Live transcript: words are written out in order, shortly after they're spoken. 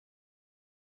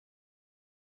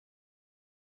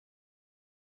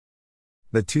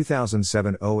The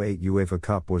 2007-08 UEFA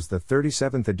Cup was the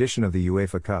 37th edition of the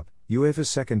UEFA Cup, UEFA's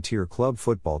second-tier club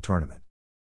football tournament.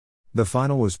 The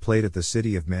final was played at the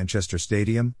City of Manchester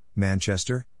Stadium,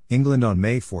 Manchester, England on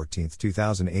May 14,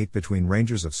 2008 between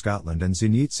Rangers of Scotland and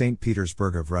Zenit St.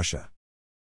 Petersburg of Russia.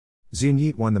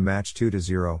 Zenit won the match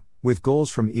 2-0, with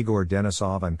goals from Igor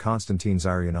Denisov and Konstantin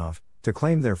Zyryanov, to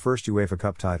claim their first UEFA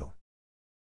Cup title.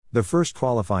 The first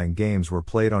qualifying games were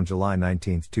played on July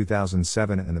 19,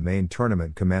 2007 and the main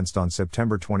tournament commenced on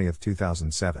September 20,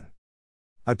 2007.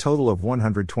 A total of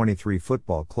 123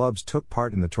 football clubs took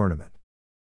part in the tournament.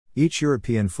 Each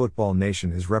European football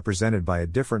nation is represented by a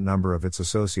different number of its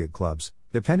associate clubs,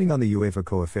 depending on the UEFA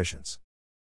coefficients.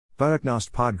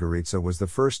 Budućnost Podgorica was the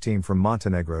first team from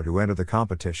Montenegro to enter the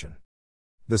competition.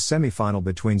 The semi-final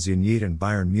between Zenit and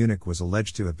Bayern Munich was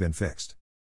alleged to have been fixed.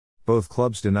 Both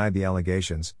clubs denied the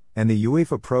allegations, and the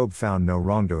UEFA probe found no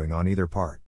wrongdoing on either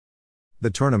part. The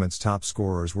tournament's top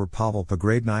scorers were Pavel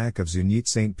Pogrebnyak of Zenit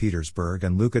St. Petersburg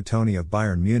and Luka Toni of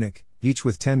Bayern Munich, each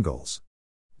with 10 goals.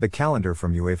 The calendar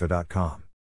from UEFA.com.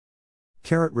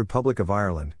 Republic of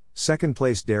Ireland,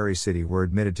 second-place Derry City were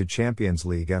admitted to Champions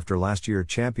League after last year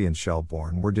champions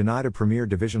Shelbourne were denied a Premier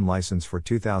Division licence for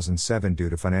 2007 due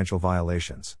to financial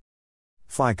violations.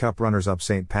 FA Cup runners-up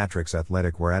St. Patrick's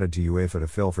Athletic were added to UEFA to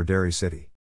fill for Derry City.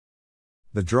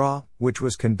 The draw, which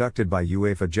was conducted by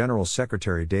UEFA General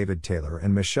Secretary David Taylor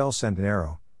and Michel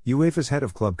Centenaro, UEFA's head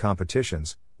of club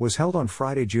competitions, was held on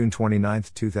Friday, June 29,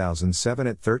 2007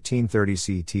 at 13:30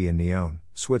 CET in Nyon,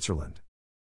 Switzerland.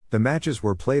 The matches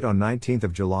were played on 19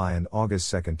 July and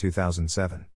August 2,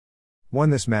 2007.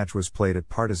 This match was played at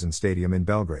Partizan Stadium in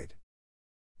Belgrade.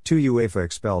 UEFA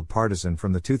expelled Partizan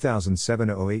from the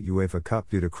 2007-08 UEFA Cup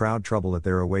due to crowd trouble at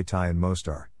their away tie in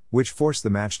Mostar, which forced the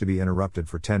match to be interrupted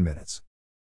for 10 minutes.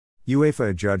 UEFA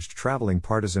adjudged traveling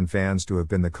Partizan fans to have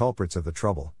been the culprits of the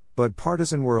trouble, but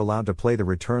Partizan were allowed to play the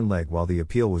return leg while the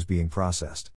appeal was being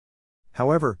processed.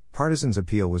 However, Partizan's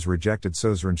appeal was rejected,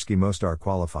 so Zrnjski Mostar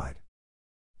qualified.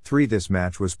 This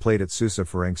match was played at Susa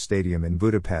Ferenc Stadium in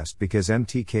Budapest because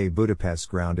MTK Budapest's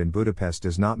ground in Budapest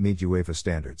does not meet UEFA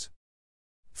standards.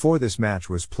 This match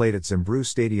was played at Zimbru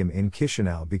Stadium in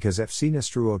Chisinau because FC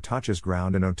Nistru Otach's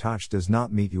ground in Otach does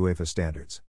not meet UEFA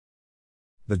standards.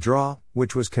 The draw,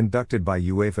 which was conducted by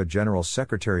UEFA General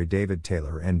Secretary David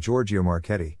Taylor and Giorgio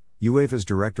Marchetti, UEFA's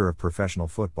Director of Professional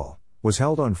Football, was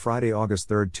held on Friday, August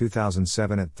 3,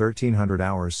 2007 at 1300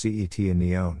 hours CET in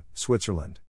Nyon,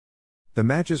 Switzerland. The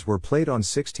matches were played on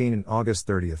 16 and August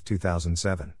 30,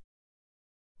 2007.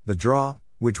 The draw,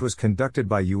 which was conducted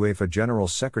by UEFA General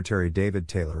Secretary David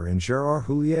Taylor and Gérard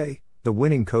Houllier, the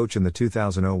winning coach in the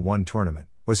 2001 tournament,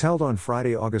 was held on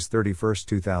Friday, August 31,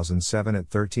 2007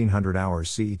 at 1300 hours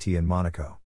CET in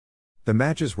Monaco. The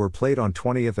matches were played on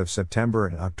 20th September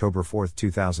and October 4,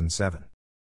 2007.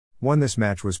 This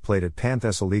match was played at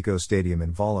Panthessaliko Stadium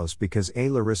in Volos because A.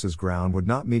 Larissa's ground would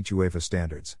not meet UEFA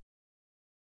standards.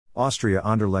 Austria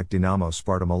Anderlecht Dinamo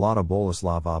Sparta Malata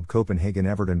Boleslav Ob Copenhagen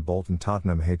Everton Bolton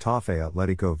Tottenham Getafe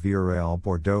Atletico Villarreal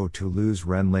Bordeaux Toulouse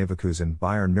Rennes Leverkusen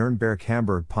Bayern Nuremberg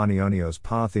Hamburg Panionios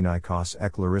Panathinaikos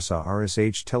Ek Larissa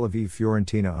RSH Tel Aviv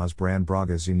Fiorentina Osbran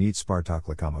Braga Zenit Spartak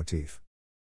Lokomotiv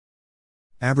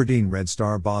Aberdeen Red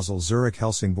Star Basel Zurich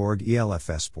Helsingborg ELF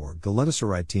Esborg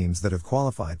Galatasaray teams that have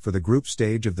qualified for the group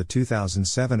stage of the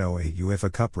 2007-08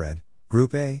 UEFA Cup. Red,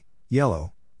 Group A,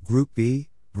 Yellow, Group B,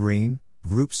 Green,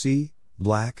 Group C,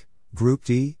 Black, Group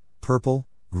D, Purple,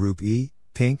 Group E,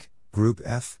 Pink, Group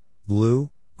F, Blue,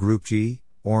 Group G,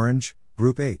 Orange,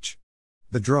 Group H.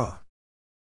 The draw,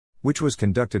 which was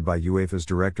conducted by UEFA's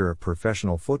Director of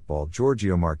Professional Football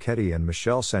Giorgio Marchetti and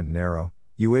Michel Centenaro,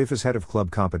 UEFA's head of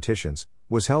club competitions,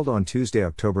 was held on Tuesday,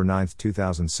 October 9,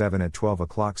 2007 at 12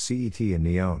 o'clock CET in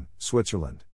Nyon,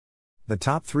 Switzerland. The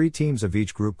top 3 teams of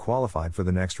each group qualified for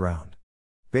the next round.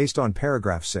 Based on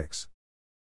paragraph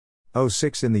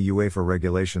 6.06 in the UEFA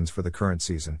regulations for the current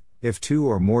season, if 2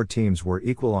 or more teams were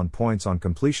equal on points on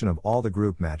completion of all the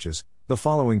group matches, the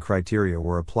following criteria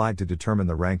were applied to determine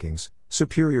the rankings: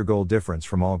 superior goal difference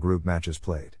from all group matches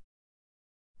played,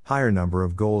 higher number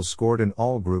of goals scored in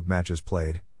all group matches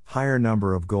played, higher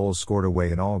number of goals scored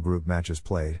away in all group matches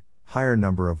played, higher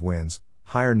number of wins,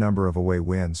 higher number of away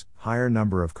wins, higher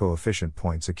number of coefficient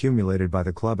points accumulated by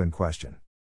the club in question,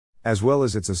 as well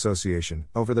as its association,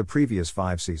 over the previous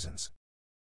 5 seasons.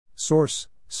 Source.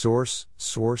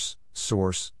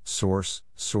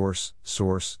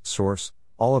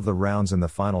 All of the rounds in the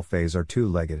final phase are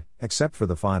 2-legged, except for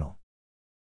the final.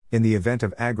 In the event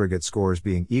of aggregate scores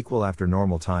being equal after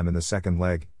normal time in the second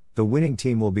leg, the winning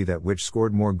team will be that which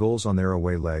scored more goals on their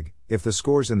away leg. If the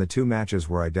scores in the 2 matches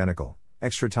were identical,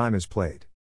 extra time is played.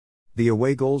 The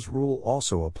away goals rule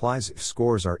also applies if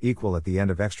scores are equal at the end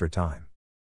of extra time.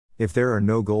 If there are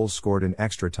no goals scored in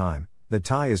extra time, the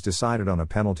tie is decided on a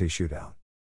penalty shootout.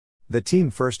 The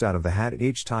team first out of the hat in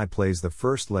each tie plays the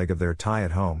first leg of their tie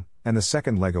at home, and the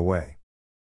second leg away.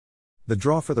 The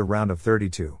draw for the round of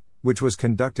 32, which was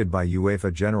conducted by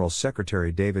UEFA General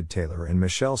Secretary David Taylor and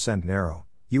Michel Centenaro,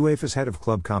 UEFA's head of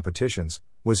club competitions,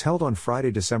 was held on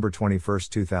Friday, December 21,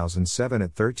 2007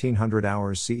 at 1300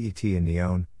 hours CET in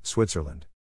Nyon, Switzerland.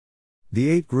 The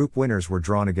 8 group winners were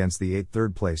drawn against the 8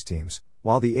 third-place teams,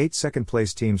 while the 8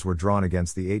 second-place teams were drawn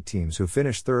against the 8 teams who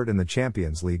finished third in the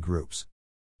Champions League groups.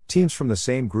 Teams from the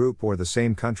same group or the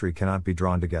same country cannot be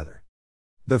drawn together.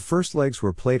 The first legs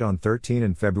were played on 13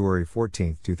 and February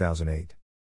 14, 2008.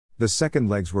 The second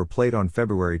legs were played on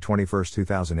February 21,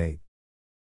 2008.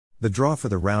 The draw for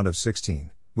the round of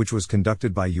 16, which was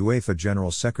conducted by UEFA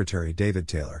General Secretary David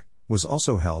Taylor, was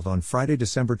also held on Friday,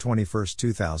 December 21,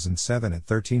 2007 at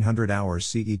 1300 hours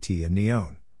CET in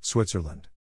Nyon, Switzerland.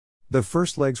 The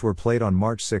first legs were played on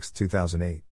March 6,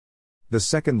 2008. The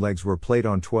second legs were played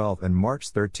on 12 and March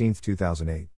 13,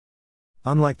 2008.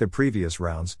 Unlike the previous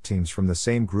rounds, teams from the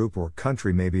same group or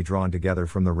country may be drawn together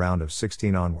from the round of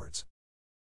 16 onwards.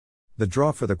 The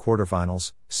draw for the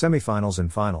quarterfinals, semifinals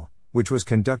and final, which was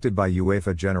conducted by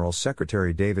UEFA General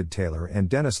Secretary David Taylor and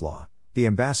Denisov, the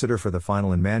ambassador for the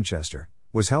final in Manchester,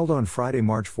 was held on Friday,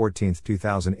 March 14,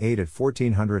 2008 at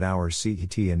 1400 hours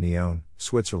CET in Nyon,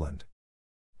 Switzerland.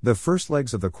 The first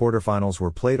legs of the quarterfinals were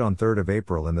played on 3rd of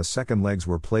April and the second legs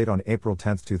were played on April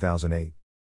 10, 2008.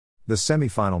 The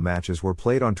semi-final matches were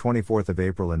played on 24th of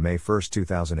April and May 1,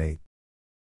 2008.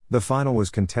 The final was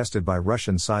contested by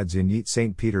Russian side Zenit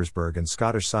St. Petersburg and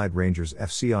Scottish side Rangers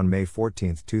FC on May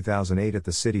 14, 2008 at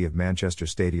the City of Manchester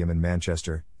Stadium in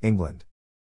Manchester, England.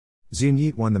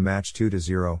 Zenit won the match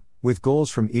 2-0, with goals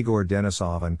from Igor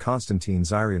Denisov and Konstantin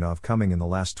Zyryanov coming in the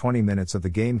last 20 minutes of the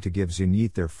game to give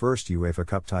Zenit their first UEFA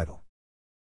Cup title.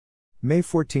 May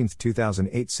 14,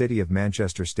 2008 City of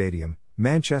Manchester Stadium,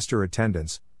 Manchester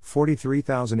attendance,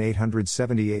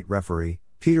 43,878 Referee,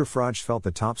 Peter Frage felt the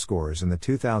top scorers in the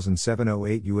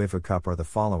 2007-08 UEFA Cup are the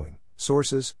following.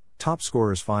 Sources, Top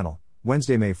Scorers Final,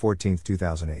 Wednesday, May 14,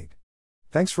 2008.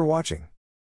 Thanks for watching.